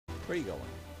Where are you going?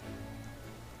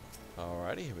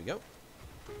 Alrighty, here we go.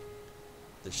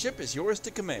 The ship is yours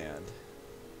to command.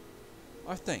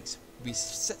 Our thanks. We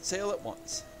set sail at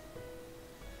once.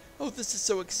 Oh, this is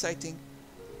so exciting.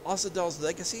 Osadal's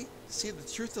legacy? See the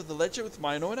truth of the legend with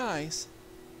mine own eyes.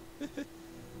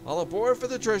 All aboard for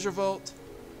the treasure vault.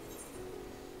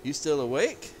 You still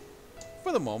awake?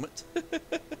 For the moment.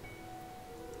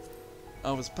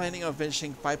 I was planning on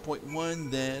finishing 5.1,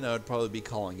 then I would probably be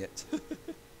calling it.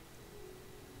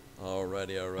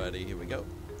 Alrighty, here we go.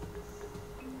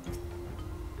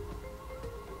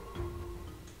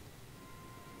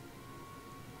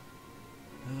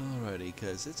 Alrighty,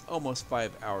 because it's almost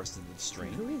 5 hours into the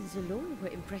stream. The ruins alone were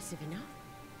impressive enough,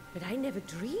 but I never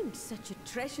dreamed such a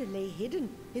treasure lay hidden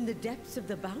in the depths of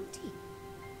the bounty.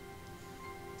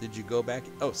 Did you go back?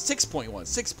 Oh, 6.1,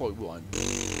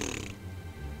 6.1.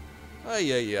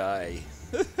 Ay, ay, ay.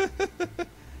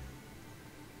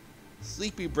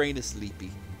 Sleepy brain is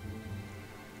sleepy.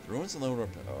 The ruins alone were...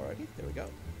 Alrighty, there we go.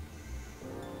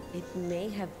 It may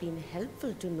have been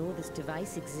helpful to know this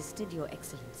device existed, Your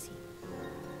Excellency.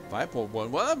 5.1.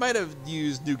 Well, I might have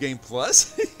used New Game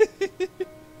Plus.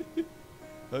 Ay,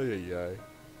 ay, ay.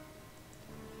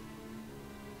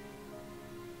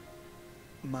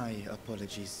 My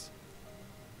apologies.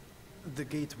 The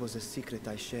gate was a secret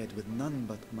I shared with none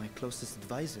but my closest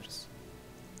advisors.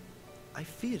 I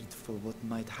feared for what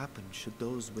might happen should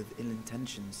those with ill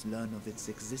intentions learn of its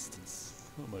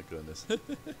existence. Oh my goodness.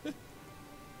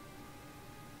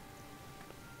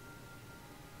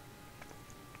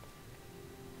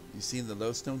 You seen the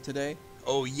Lowstone today?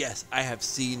 Oh yes, I have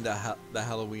seen the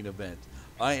Halloween event.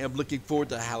 I am looking forward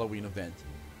to the Halloween event.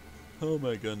 Oh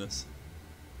my goodness.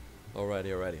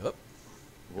 Alrighty. Oh,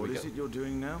 what is it you're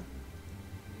doing now?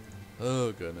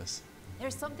 oh goodness.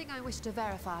 There's something I wish to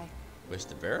verify. Wish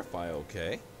to verify,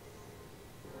 okay.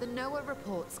 The NOAA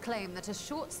reports claim that a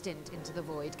short stint into the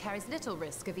void carries little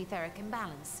risk of etheric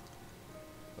imbalance.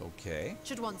 Okay.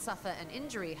 Should one suffer an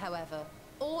injury, however,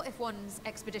 or if one's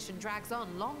expedition drags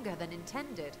on longer than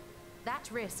intended, that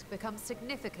risk becomes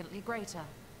significantly greater.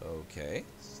 Okay.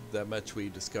 So that much we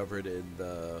discovered in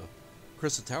the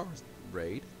Crystal Towers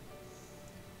raid.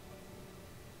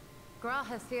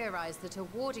 Graha theorized that a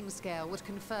warding scale would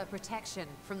confer protection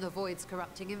from the void's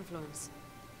corrupting influence.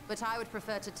 But I would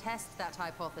prefer to test that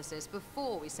hypothesis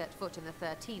before we set foot in the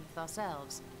 13th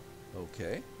ourselves.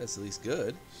 Okay, that's at least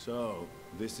good. So,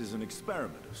 this is an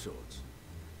experiment of sorts.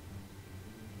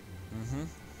 Mm-hmm.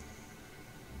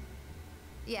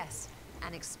 Yes,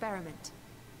 an experiment.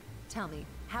 Tell me,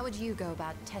 how would you go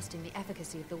about testing the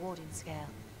efficacy of the warding scale?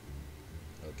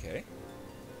 Okay.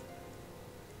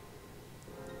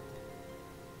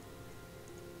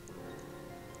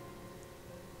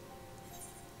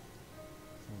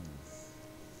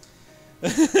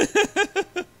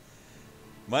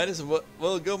 Might as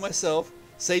well go myself.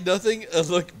 Say nothing and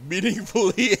look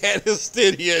meaningfully at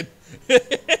Astidian.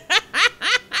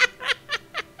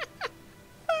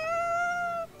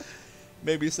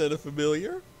 Maybe send a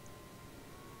familiar.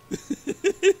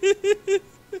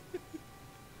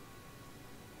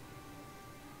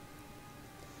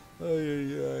 Ay,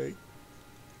 ay, ay.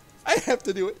 I have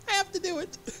to do it. I have to do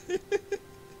it.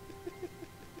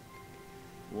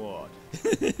 What?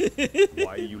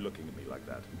 Why are you looking at me like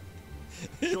that?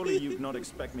 Surely you'd not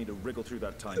expect me to wriggle through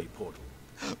that tiny portal.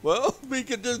 Well, we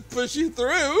could just push you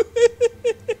through.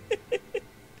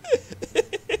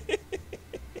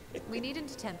 We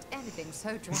needn't attempt anything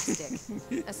so drastic.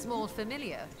 A small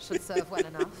familiar should serve well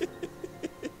enough.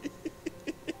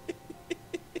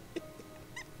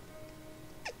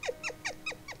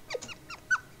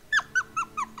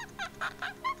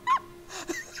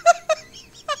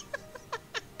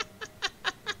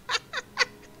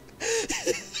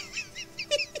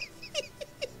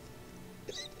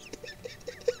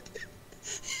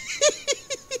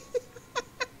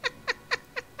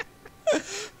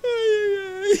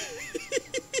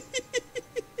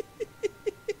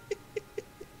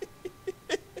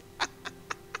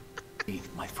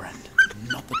 My friend,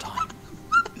 not the time.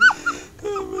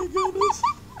 Oh my goodness.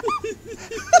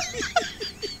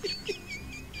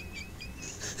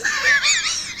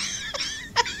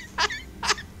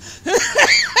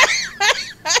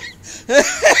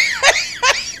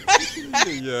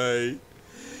 Yay.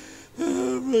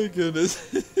 Oh my goodness.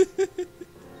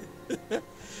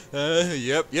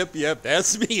 Yep,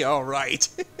 that's me, all right.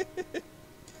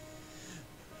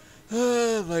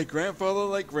 Like grandfather,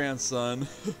 like grandson.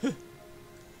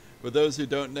 For those who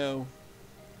don't know,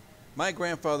 my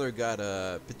grandfather got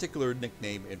a particular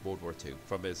nickname in World War II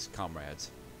from his comrades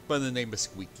by the name of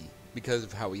Squeaky because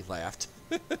of how he laughed.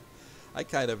 I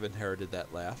kind of inherited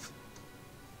that laugh.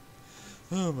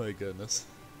 Oh my goodness.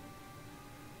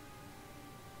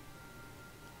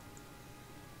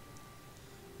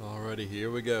 Alrighty,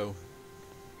 here we go.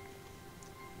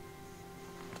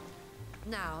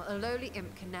 Now, a lowly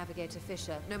imp can navigate a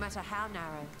fissure, no matter how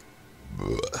narrow.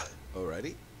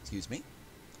 Alrighty, excuse me.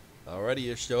 Alrighty,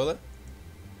 Y'shtola.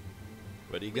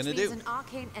 What are you Which gonna means do? an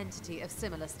arcane entity of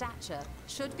similar stature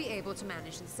should be able to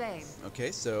manage the same.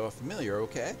 Okay, so a familiar,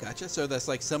 okay, gotcha. So that's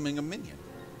like summoning a minion.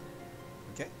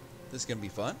 Okay, this is gonna be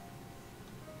fun.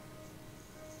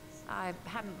 I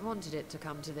hadn't wanted it to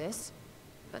come to this,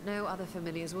 but no other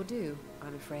familiars will do,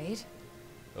 I'm afraid.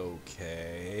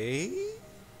 Okay.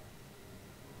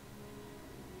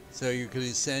 So you could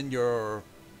send your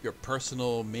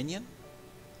personal minion?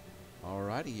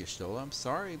 Alrighty, Y'shtola, I'm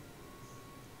sorry.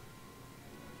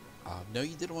 No,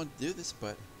 you didn't want to do this,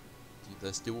 but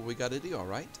let's do what we gotta do,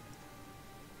 alright?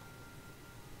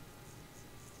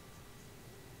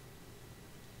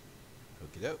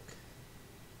 Okie doke.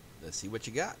 Let's see what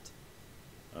you got.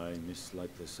 I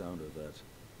mislike the sound of that.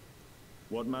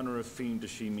 What manner of fiend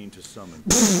does she mean to summon?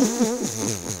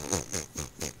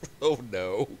 Oh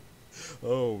no.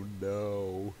 Oh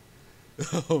no.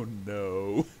 Oh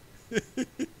no.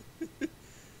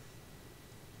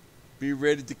 Be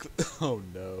ready to oh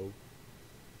no.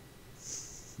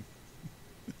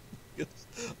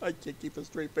 I can't keep a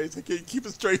straight face. I can't keep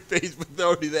a straight face with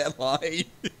already that line.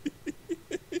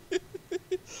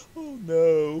 Oh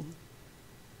no.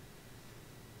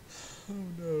 Oh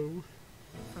no.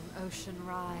 From ocean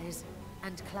rise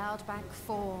and cloudbank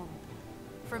form,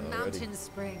 from Alrighty. mountain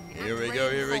spring Here and we go,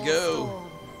 here we rainfall go.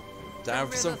 storm, Time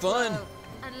from for some river fun. flow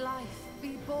and life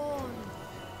be born.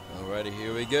 Alrighty,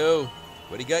 here we go.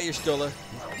 What do you got, Y'shtola?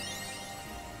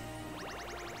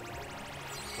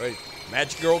 Right,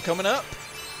 Magic Girl coming up.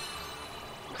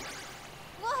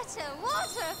 Water,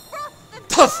 water, froth and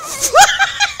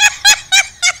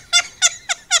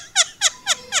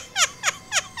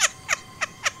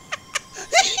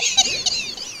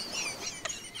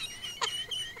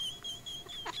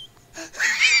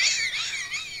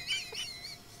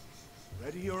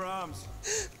Ready your arms.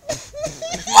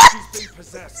 She's been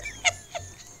possessed.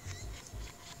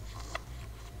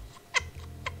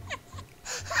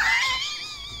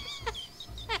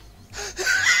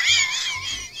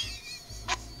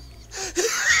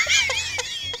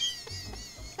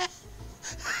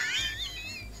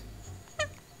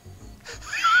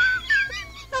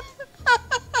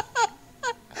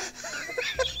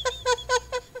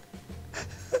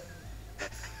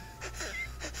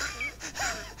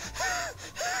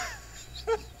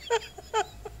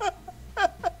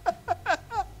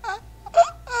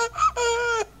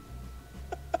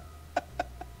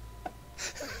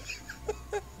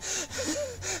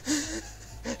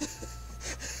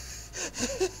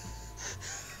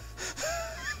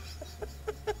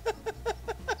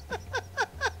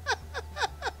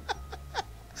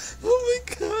 Oh my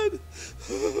god.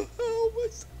 Oh my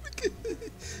stomach.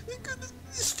 Goodness,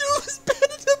 Y'shtola is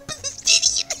padded up in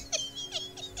this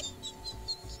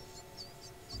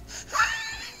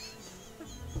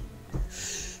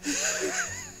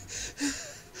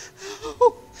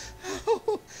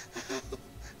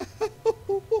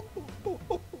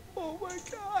Oh my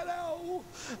god, ow.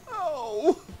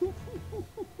 Ow.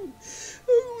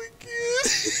 Oh my god.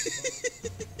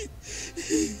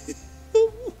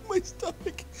 Oh, my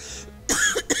stomach.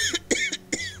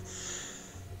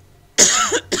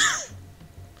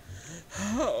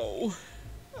 Ow.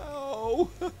 Ow.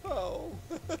 Ow.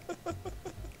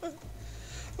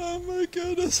 Oh my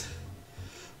goodness.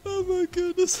 Oh my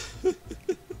goodness. Oh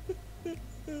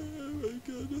my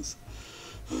goodness.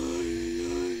 Ay,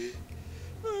 ay,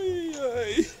 ay,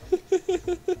 ay.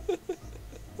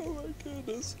 Oh my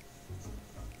goodness.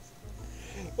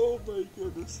 Oh my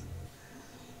goodness.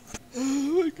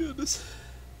 Oh my goodness.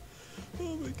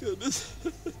 Oh my goodness.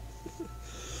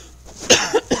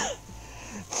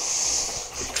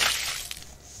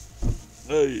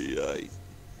 Ay, ay.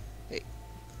 Hey.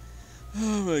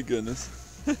 Oh my goodness.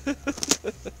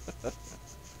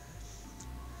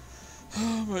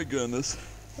 Oh my goodness.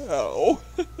 Ow.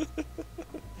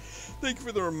 Thank you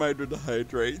for the reminder to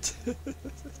hydrate.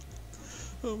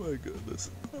 Oh my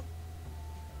goodness.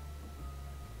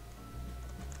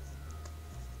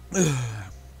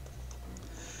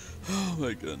 Oh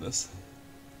my goodness.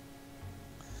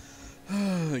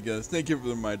 Oh my goodness. Thank you for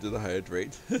the reminder to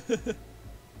hydrate.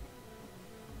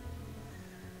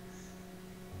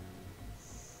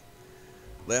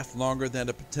 Laugh longer than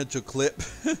a potential clip.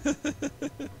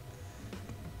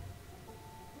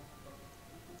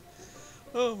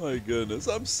 Oh my goodness.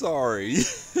 I'm sorry.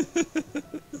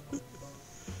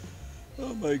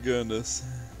 Oh my goodness.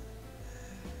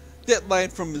 That line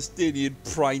from Estinian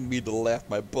primed me to laugh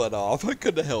my butt off. I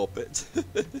couldn't help it.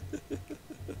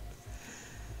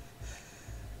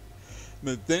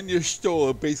 But then your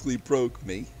Stola basically broke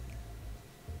me.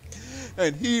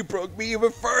 And he broke me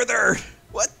even further.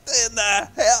 What in the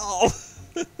hell?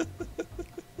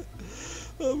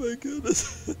 Oh my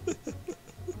goodness.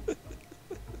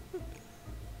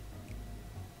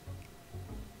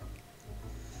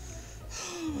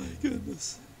 Oh my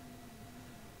goodness.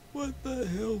 What the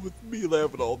hell with me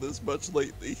laughing all this much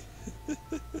lately?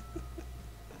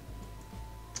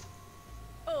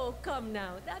 Oh, come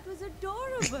now. That was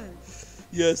adorable.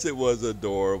 Yes, it was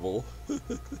adorable.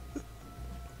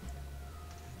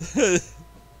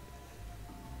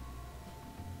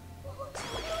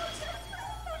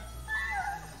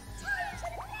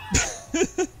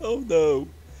 Oh no.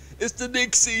 It's the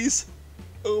Nixies.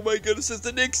 Oh my goodness, it's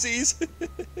the Nixies.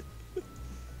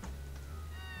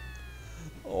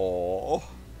 Aww.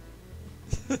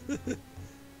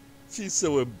 She's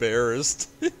so embarrassed.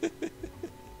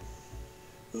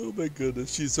 Oh my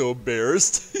goodness, she's so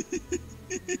embarrassed.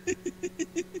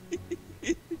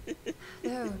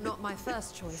 No, not my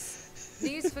first choice.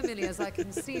 These familiars I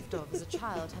conceived of as a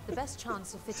child had the best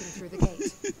chance of fitting through the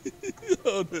gate.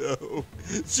 Oh no,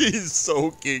 she's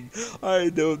sulking. I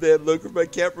know that look from my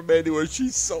cameraman where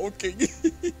she's sulking.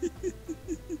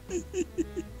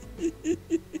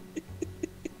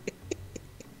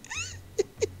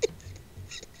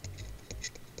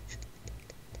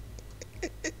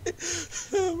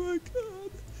 Oh my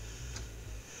god.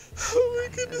 Oh my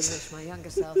I goodness. wish my younger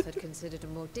self had considered a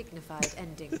more dignified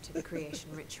ending to the creation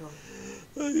ritual.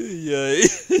 Ay, ay,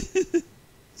 ay.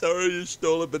 Sorry you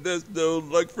stole it, but there's no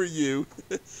luck for you.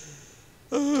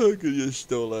 Oh, good you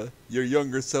stole it. Your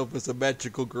younger self was a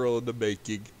magical girl in the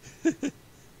making.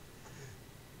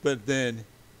 But then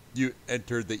you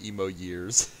entered the emo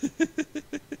years.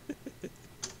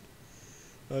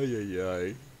 Ay, ay,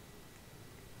 ay.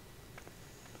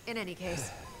 In any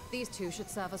case, these two should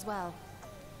serve us well.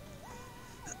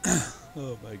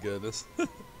 Oh my goodness.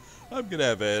 I'm gonna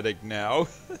have a headache now.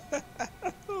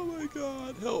 Oh my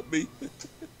god, help me.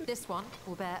 This one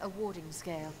will bear a warding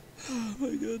scale. Oh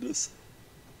my goodness.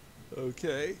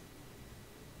 Okay.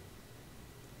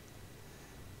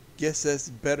 Guess that's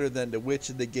better than the witch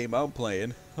in the game I'm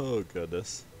playing. Oh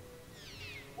goodness.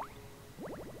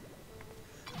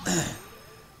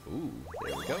 Ooh,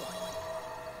 there we go.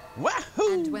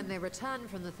 Wahoo! And when they return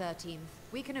from the 13th,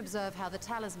 we can observe how the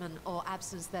talisman, or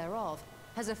absence thereof,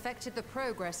 has affected the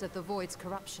progress of the Void's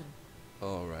corruption.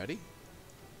 Alrighty.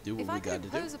 Do what If we I could got to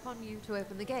do. impose upon you to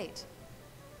open the gate.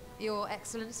 Your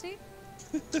Excellency?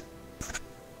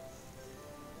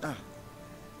 Ah,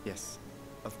 yes,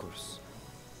 of course.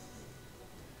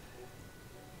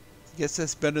 Guess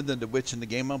that's better than the witch in the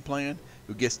game I'm playing,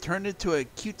 who gets turned into a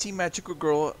cutesy magical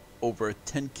girl over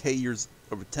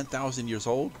 10,000 years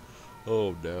old.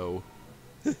 Oh no.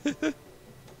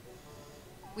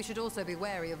 We should also be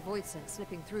wary of void sense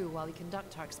slipping through while we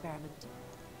conduct our experiment.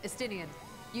 Estinian,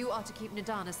 you are to keep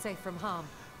Nidana safe from harm.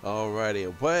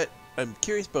 Alrighty, what? I'm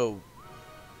curious about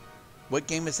what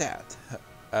game is that?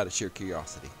 Out of sheer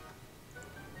curiosity.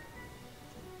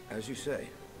 As you say.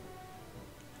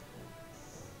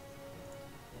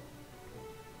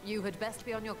 You had best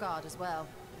be on your guard as well.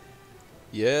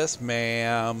 Yes,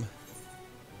 ma'am.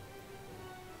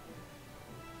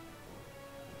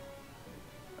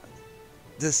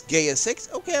 This Gaia 6?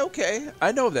 Okay, okay.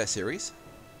 I know of that series.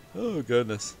 Oh,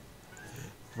 goodness.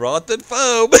 Froth and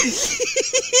foam.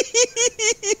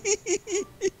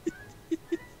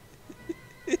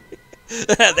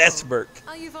 That's smirk.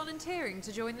 Are you volunteering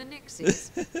to join the Nixies?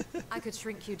 I could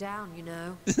shrink you down, you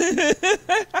know.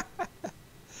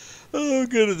 Oh,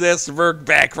 goodness, that smirk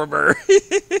back from her.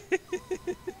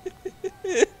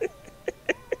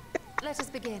 Let us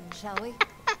begin, shall we?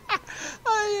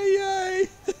 Ay, ay, ay.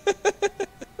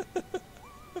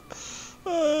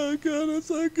 Oh, goodness,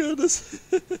 oh, goodness.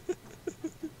 Ay,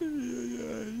 ay,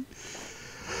 ay.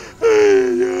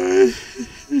 Ay, ay.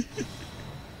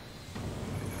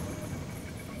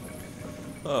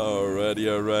 Alrighty,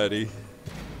 alrighty.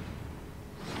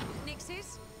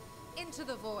 Nixies, into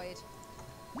the void.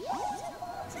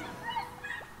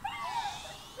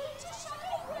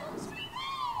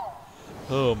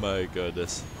 Oh my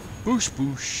goodness. Boosh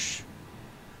boosh.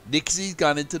 Nixie's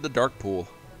gone into the dark pool.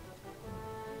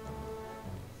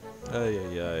 Ay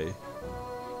ay ay.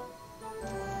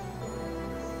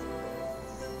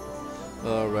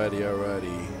 Alrighty,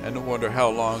 alrighty. I don't wonder how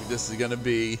long this is gonna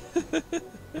be.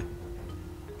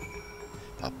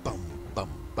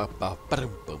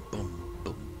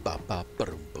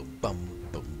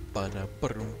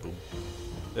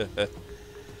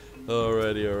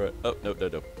 Alrighty, alright. Oh,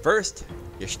 no. First,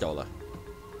 you stole her.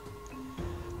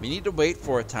 We need to wait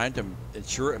for a time to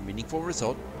ensure a meaningful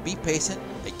result. Be patient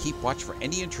and keep watch for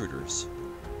any intruders.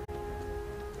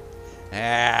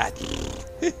 Ah.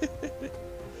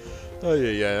 Oh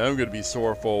yeah, I'm gonna be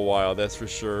sore for a while, that's for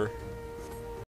sure.